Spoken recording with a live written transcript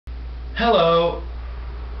Hello.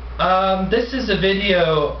 This is a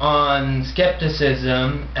video on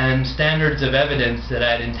skepticism and standards of evidence that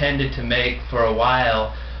I'd intended to make for a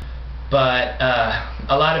while, but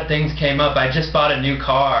a lot of things came up. I just bought a new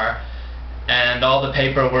car, and all the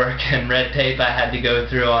paperwork and red tape I had to go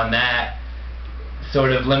through on that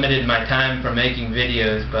sort of limited my time for making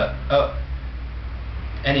videos. But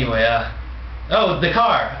anyway, the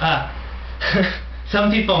car. Some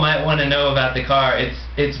people might want to know about the car.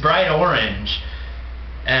 It's bright orange,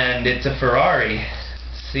 and it's a Ferrari.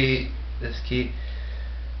 See this key?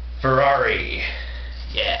 Ferrari.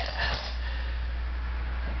 Yeah.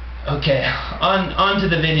 Okay, on to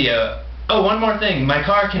the video. Oh, one more thing. My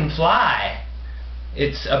car can fly.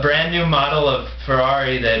 It's a brand new model of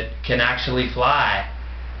Ferrari that can actually fly.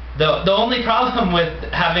 The only problem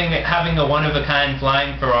with having a one-of-a-kind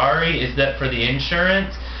flying Ferrari is that for the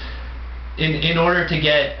insurance, in order to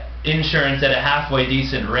get insurance at a halfway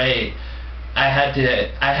decent rate, I had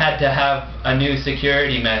to have a new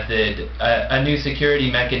security method, a new security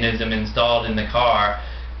mechanism installed in the car.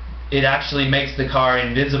 It actually makes the car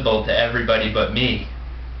invisible to everybody but me.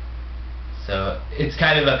 So it's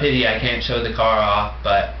kind of a pity I can't show the car off,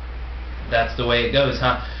 but that's the way it goes,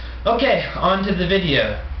 huh? Okay, on to the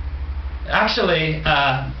video. Actually,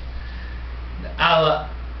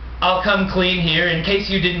 I'll come clean here in case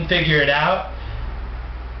you didn't figure it out.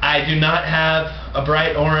 I do not have a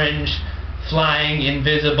bright orange flying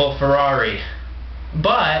invisible Ferrari.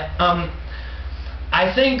 But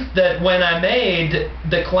I think that when I made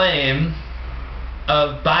the claim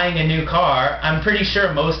of buying a new car, I'm pretty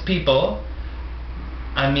sure most people,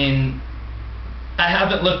 I mean, I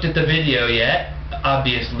haven't looked at the video yet,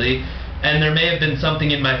 obviously, and there may have been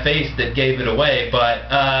something in my face that gave it away,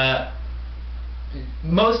 but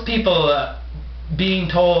most people being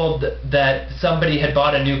told that somebody had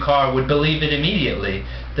bought a new car would believe it immediately.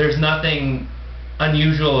 There's nothing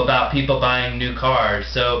unusual about people buying new cars,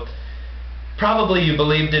 so probably you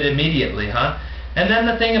believed it immediately, huh? And then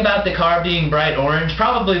the thing about the car being bright orange,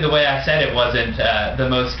 probably the way I said it wasn't the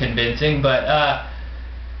most convincing, but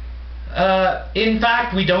in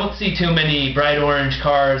fact we don't see too many bright orange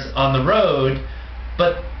cars on the road,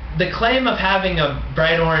 but the claim of having a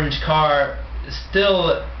bright orange car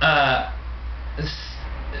still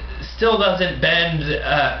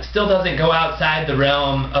doesn't go outside the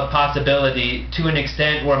realm of possibility to an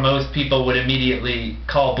extent where most people would immediately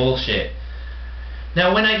call bullshit.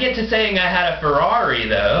 Now, when I get to saying I had a Ferrari,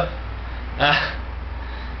 though,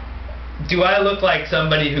 do I look like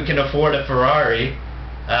somebody who can afford a Ferrari?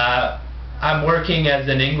 I'm working as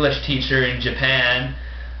an English teacher in Japan,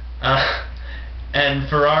 and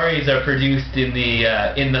Ferraris are produced in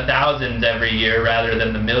the thousands every year rather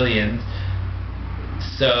than the millions.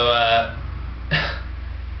 So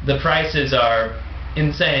the prices are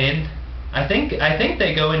insane. I think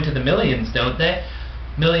they go into the millions, don't they?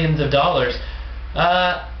 Millions of dollars.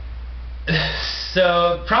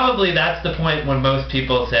 So probably that's the point when most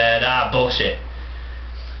people said, bullshit.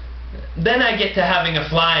 Then I get to having a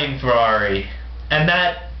flying Ferrari, and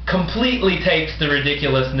that completely takes the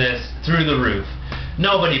ridiculousness through the roof.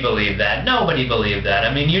 Nobody believed that. Nobody believed that.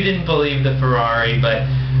 I mean, you didn't believe the Ferrari, but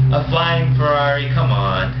a flying Ferrari, come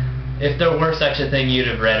on. If there were such a thing, you'd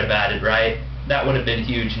have read about it, right? That would have been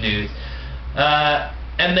huge news.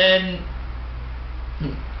 And then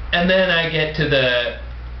I get to the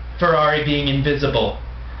Ferrari being invisible,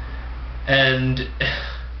 and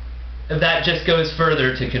that just goes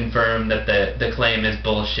further to confirm that the claim is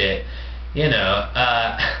bullshit. You know,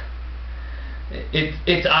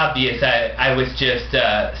 it's obvious I was just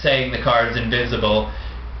saying the car is invisible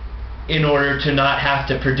in order to not have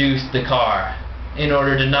to produce the car, in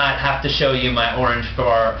order to not have to show you my orange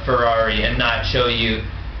Ferrari and not show you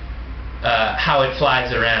how it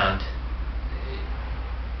flies around.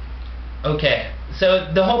 Okay,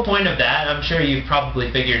 so the whole point of that, I'm sure you've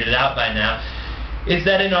probably figured it out by now, is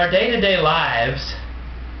that in our day-to-day lives,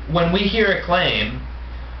 when we hear a claim,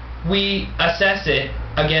 we assess it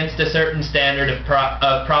against a certain standard of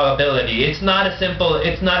probability. It's not a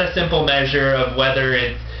simple measure of whether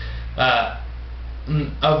it's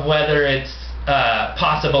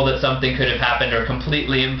possible that something could have happened or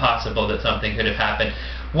completely impossible that something could have happened.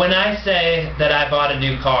 When I say that I bought a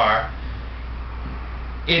new car,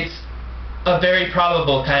 it's a very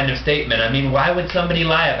probable kind of statement. I mean, why would somebody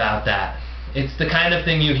lie about that? It's the kind of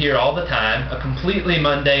thing you hear all the time, a completely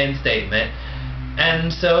mundane statement,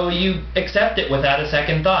 and so you accept it without a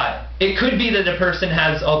second thought. It could be that a person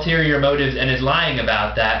has ulterior motives and is lying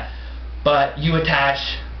about that, but you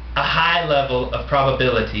attach a high level of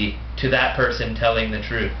probability to that person telling the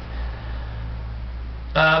truth.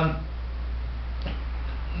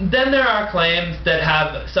 then there are claims that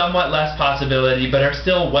have somewhat less possibility but are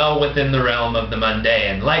still well within the realm of the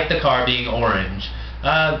mundane, like the car being orange.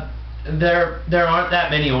 There aren't that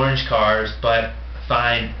many orange cars, but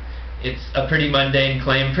fine. It's a pretty mundane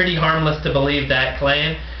claim, pretty harmless to believe that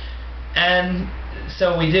claim, and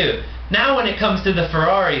so we do. Now when it comes to the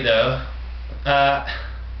Ferrari though,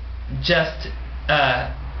 just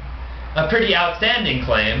a pretty outstanding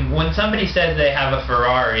claim. When somebody says they have a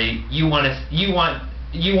Ferrari, you want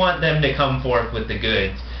them to come forth with the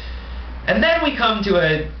goods. And then we come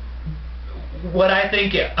to what I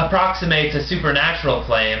think approximates a supernatural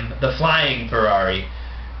claim, the flying Ferrari.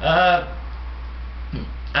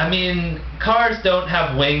 I mean, cars don't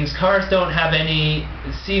have wings, cars don't have any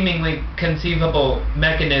seemingly conceivable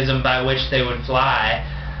mechanism by which they would fly.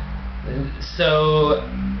 So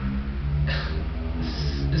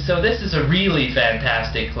this is a really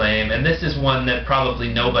fantastic claim, and this is one that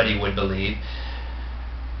probably nobody would believe.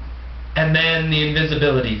 And then the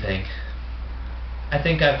invisibility thing. I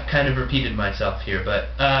think I've kind of repeated myself here, but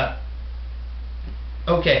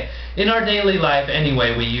okay. In our daily life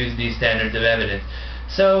anyway, we use these standards of evidence.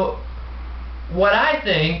 So what I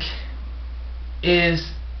think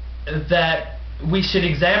is that we should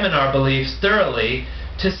examine our beliefs thoroughly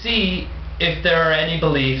to see if there are any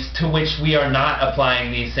beliefs to which we are not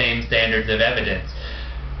applying these same standards of evidence.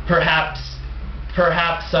 Perhaps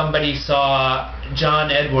somebody saw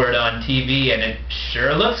John Edward on TV and it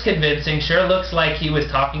sure looks convincing, sure looks like he was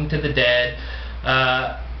talking to the dead.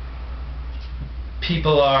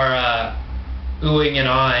 People are oohing and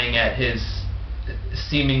awing at his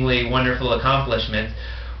seemingly wonderful accomplishments.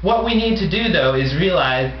 What we need to do though is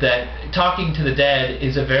realize that talking to the dead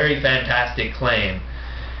is a very fantastic claim.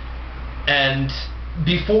 And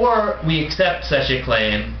before we accept such a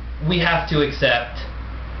claim, we have to accept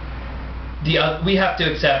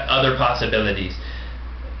other possibilities,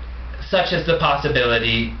 such as the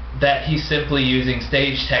possibility that he's simply using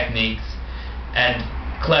stage techniques and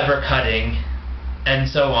clever cutting and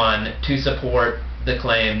so on to support the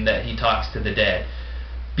claim that he talks to the dead.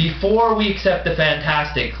 Before we accept the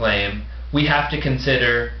fantastic claim, we have to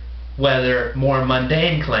consider whether more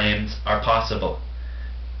mundane claims are possible.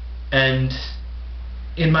 And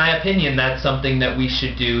in my opinion, that's something that we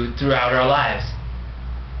should do throughout our lives.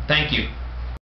 Thank you.